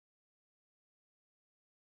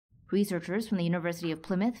Researchers from the University of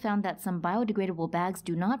Plymouth found that some biodegradable bags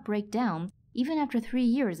do not break down even after 3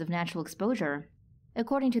 years of natural exposure.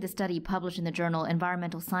 According to the study published in the journal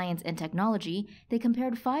Environmental Science and Technology, they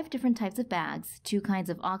compared 5 different types of bags, 2 kinds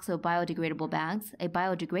of oxo-biodegradable bags, a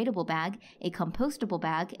biodegradable bag, a compostable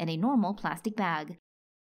bag, and a normal plastic bag.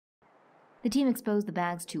 The team exposed the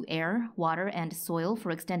bags to air, water, and soil for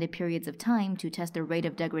extended periods of time to test their rate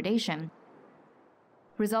of degradation.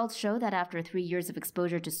 Results show that after 3 years of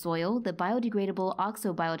exposure to soil, the biodegradable,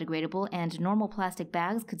 oxo-biodegradable, and normal plastic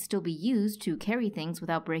bags could still be used to carry things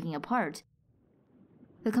without breaking apart.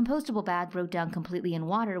 The compostable bag broke down completely in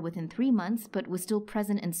water within 3 months, but was still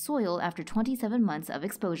present in soil after 27 months of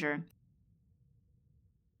exposure.